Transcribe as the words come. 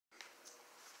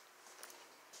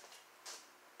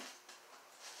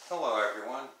Hello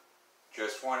everyone.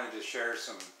 Just wanted to share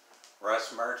some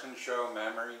Russ Martin show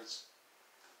memories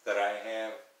that I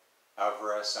have of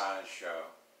Russ on his show.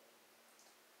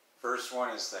 First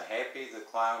one is the Happy the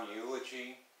Clown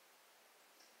eulogy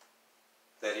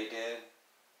that he did.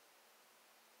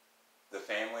 The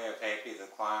family of Happy the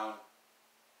Clown,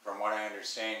 from what I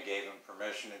understand, gave him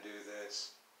permission to do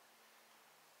this.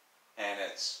 And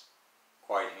it's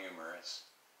quite humorous.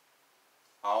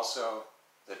 Also,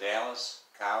 the Dallas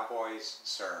Cowboys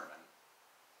sermon.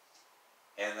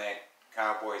 In that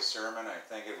Cowboys sermon, I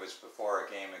think it was before a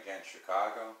game against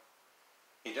Chicago,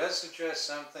 he does suggest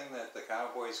something that the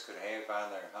Cowboys could have on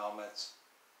their helmets,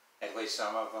 at least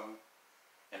some of them,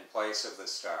 in place of the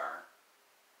star.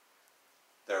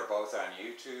 They're both on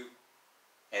YouTube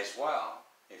as well,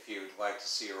 if you'd like to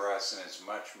see Russ in his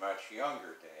much, much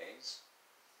younger days.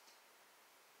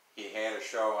 He had a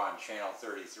show on Channel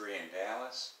 33 in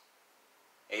Dallas,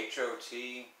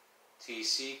 HOTTCKTS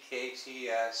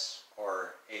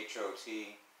or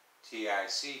HOTTICKETS.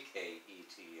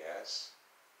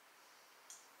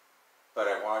 But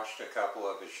I watched a couple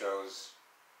of his shows,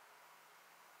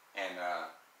 and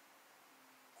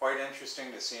quite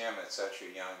interesting to see him at such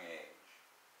a young age.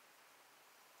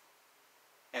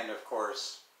 And of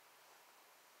course,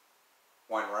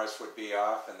 when Russ would be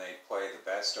off and they'd play the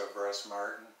best of Russ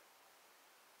Martin,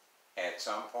 at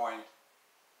some point,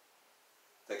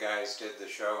 the guys did the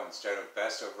show, instead of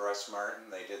best of Russ Martin,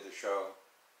 they did the show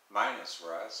minus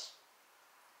Russ.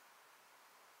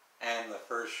 And the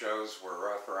first shows were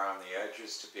rough around the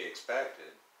edges, to be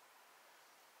expected.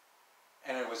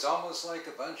 And it was almost like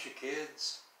a bunch of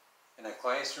kids in a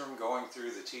classroom going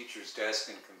through the teacher's desk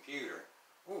and computer.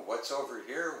 Ooh, what's over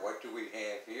here? What do we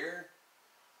have here?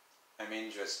 I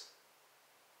mean, just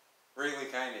really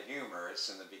kind of humorous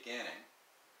in the beginning.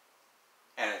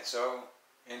 And it's so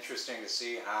interesting to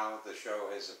see how the show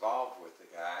has evolved with the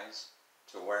guys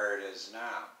to where it is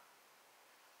now.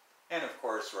 And of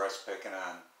course, Russ picking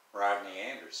on Rodney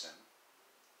Anderson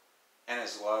and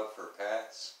his love for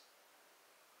pets,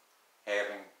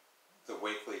 having the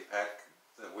weekly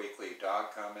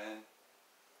dog come in,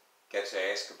 get to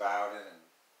ask about it, and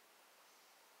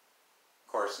of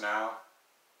course now,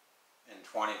 in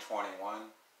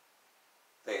 2021,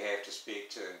 they have to speak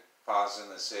to Paws in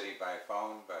the City by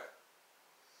phone, but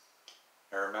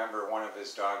I remember one of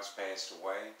his dogs passed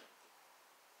away,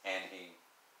 and he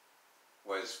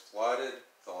was flooded,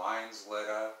 the lines lit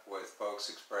up with folks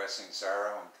expressing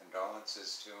sorrow and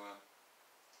condolences to him,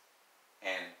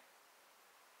 and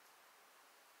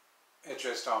it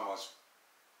just almost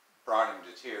brought him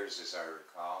to tears, as I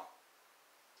recall.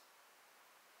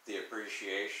 The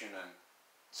appreciation and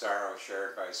sorrow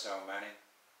shared by so many,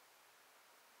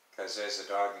 because as a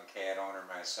dog and cat owner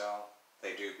myself,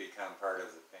 they do become part of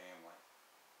the family.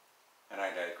 And I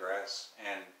digress,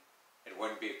 and it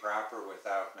wouldn't be proper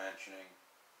without mentioning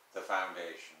the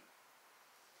foundation,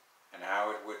 and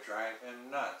how it would drive him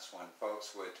nuts when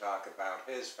folks would talk about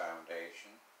his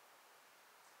foundation,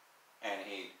 and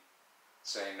he'd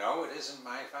say, no, it isn't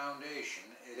my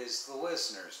foundation, it is the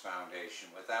listeners' foundation.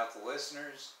 Without the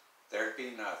listeners, there'd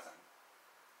be nothing.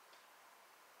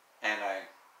 And I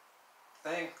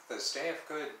think the staff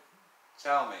could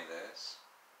tell me this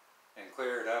and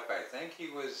clear it up. I think he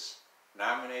was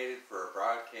nominated for a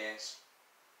broadcast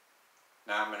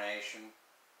nomination,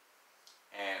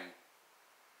 and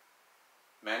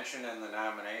mentioned in the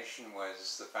nomination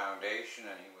was the foundation,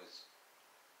 and he was,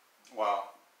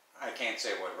 well, I can't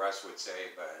say what Russ would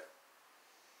say, but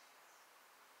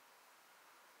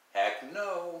heck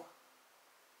no.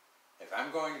 If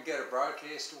I'm going to get a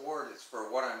broadcast award, it's for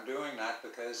what I'm doing, not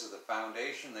because of the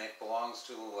foundation. That belongs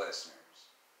to the listeners.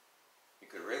 You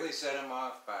could really set him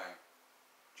off by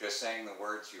just saying the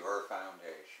words, your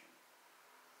foundation.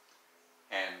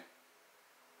 And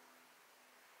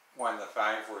when the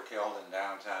 5 were killed in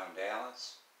downtown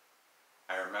Dallas,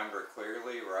 I remember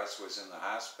clearly Russ was in the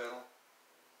hospital,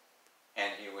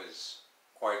 and he was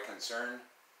quite concerned,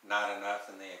 not enough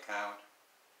in the account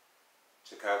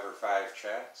to cover 5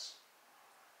 checks.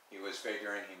 He was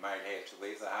figuring he might have to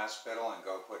leave the hospital and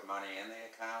go put money in the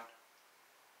account.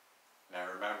 And I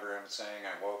remember him saying,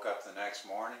 I woke up the next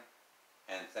morning,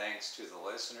 and thanks to the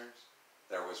listeners,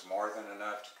 there was more than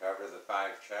enough to cover the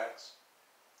 5 checks,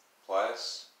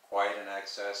 plus quite an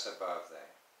excess above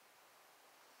that.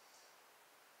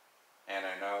 And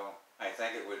I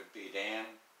think it would be Dan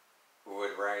who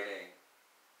would read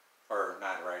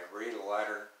a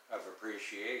letter of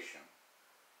appreciation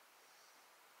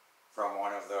from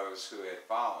one of those who had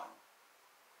fallen.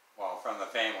 Well, from the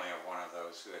family of one of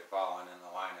those who had fallen in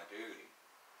the line of duty.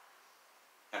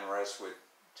 And Russ would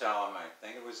tell him, I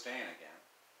think it was Dan again,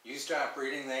 You stop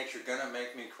reading that, you're gonna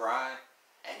make me cry,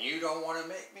 and you don't want to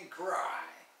make me cry.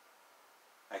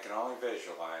 I can only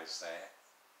visualize that.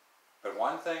 But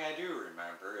one thing I do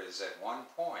remember is at one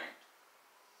point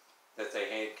that they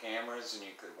had cameras and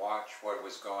you could watch what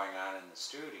was going on in the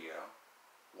studio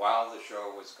while the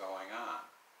show was going on.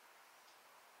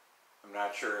 I'm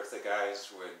not sure if the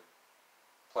guys would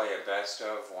play a best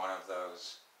of one of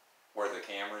those where the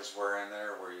cameras were in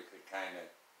there, where you could kind of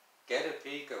get a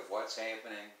peek of what's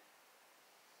happening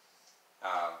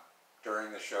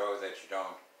during the show that you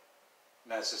don't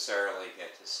necessarily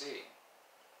get to see.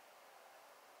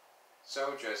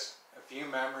 So just a few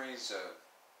memories of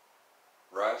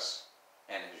Russ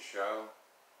and his show.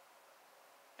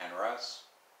 And Russ,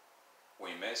 we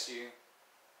miss you.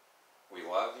 We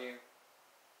love you.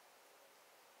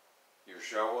 Your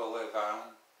show will live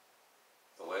on.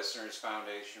 The Listeners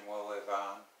Foundation will live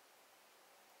on.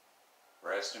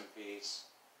 Rest in peace.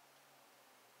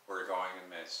 We're going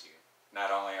to miss you.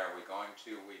 Not only are we going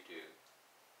to, we do.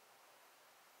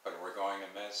 But we're going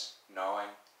to miss knowing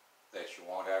that you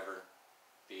won't ever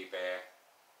be back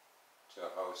to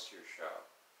host your show.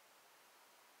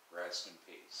 Rest in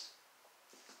peace.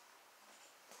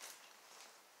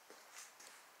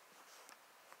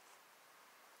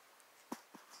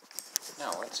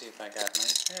 Now let's see if I got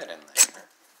my head in there.